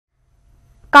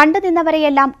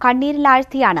കണ്ടുനിന്നവരെയെല്ലാം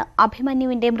കണ്ണീരിലാഴ്ത്തിയാണ്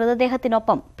അഭിമന്യുവിന്റെ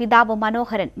മൃതദേഹത്തിനൊപ്പം പിതാവ്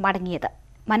മനോഹരൻ മടങ്ങിയത്.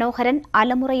 മനോഹരൻ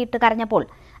അലമുറയിട്ട് കരഞ്ഞപ്പോൾ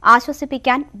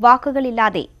ആശ്വസിപ്പിക്കാൻ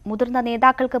വാക്കുകളില്ലാതെ മുതിർന്ന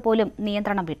നേതാക്കൾക്ക് പോലും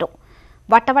നിയന്ത്രണം വിട്ടു.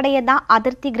 വട്ടവടയെന്ന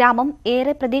അതിർത്തി ഗ്രാമം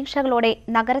ഏറെ പ്രതീക്ഷകളോടെ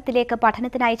നഗരത്തിലേക്ക്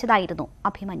പഠനത്തിനയച്ചതായിരുന്നു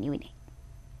അഭിമന്യുവിനെ.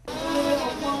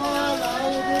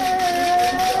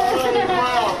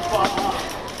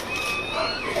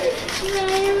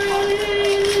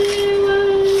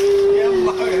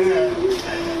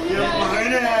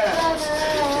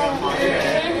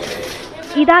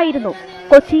 ഇതായിരുന്നു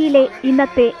കൊച്ചിയിലെ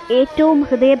ഇന്നത്തെ ഏറ്റവും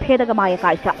ഹൃദയഭേദകമായ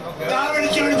കാഴ്ച.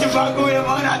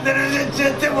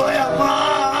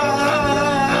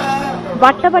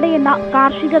 വട്ടവടയെന്ന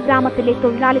കാർഷിക ഗ്രാമത്തിലെ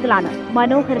തൊഴിലാളികളാണ്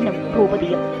മനോഹരനും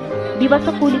ഭൂപതിയും.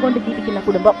 ദിവസക്കൂലി കൊണ്ട് ജീവിക്കുന്ന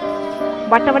കുടുംബം.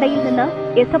 വട്ടവടയിൽ നിന്ന്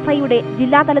SFIയുടെ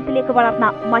ജില്ലാതലത്തിലേക്ക് വളർന്ന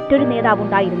മറ്റൊരു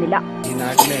നേതാവുണ്ടായിരുന്നില്ല.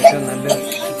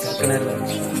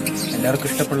 എല്ലാവർക്കും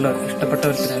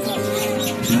ഇഷ്ടപ്പെട്ടവർക്ക്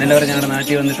ഇന്നലെ വരെ ഞങ്ങളുടെ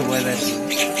നാട്ടിൽ വന്നിട്ട് പോയതായിരുന്നു.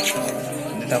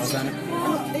 അവസാനം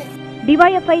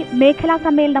DYFI മേഖലാ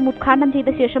സമ്മേളനം ഉദ്ഘാടനം ചെയ്ത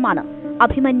ശേഷമാണ്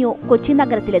അഭിമന്യു കൊച്ചി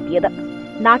നഗരത്തിലെത്തിയത്.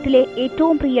 നാട്ടിലെ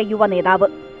ഏറ്റവും പ്രിയ യുവ നേതാവ്.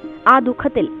 ആ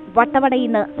ദുഃഖത്തിൽ വട്ടവട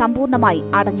ഇന്ന് സമ്പൂർണ്ണമായി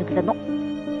അടഞ്ഞുകിടന്നു.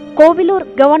 കോവിലൂർ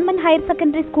ഗവൺമെന്റ് ഹയർ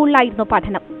സെക്കൻഡറി സ്കൂളിലായിരുന്നു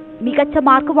പഠനം. മികച്ച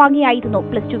മാർക്ക് വാങ്ങിയായിരുന്നു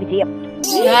 +2 വിജയം.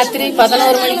 രാത്രി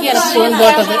 11 മണിക്ക് എനിക്ക് ഫോൺ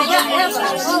പോട്ടത്.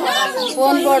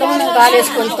 ഫോൺ പോടുമ്പോൾ ഞാൻ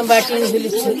കാലേജ്ക്ക് വെളുത്തും ബാട്ടിന്ന്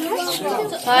വിളിച്ചു.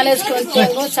 കാലേജ്ക്ക്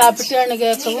വെളുത്തുമ്പോൾ ചാപ്പിട്ടാണ്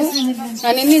കേൾക്കവും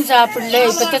ഞാൻ ഇനിയും ചാപ്പിടില്ലേ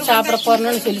ഇപ്പത്തെ ചാപ്പിട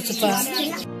പോറണെന്ന് വിളിച്ചപ്പാ.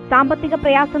 സാമ്പത്തിക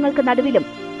പ്രയാസങ്ങൾക്ക് നടുവിലും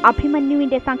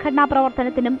അഭിമന്യുവിന്റെ സംഘടനാ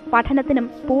പ്രവർത്തനത്തിനും പഠനത്തിനും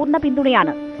പൂർണ്ണ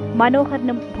പിന്തുണയാണ്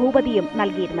മനോഹരനും ഭൂപതിയും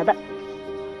നൽകിയിരുന്നത്.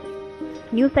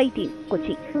 ന്യൂസ് 18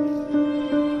 കൊച്ചി.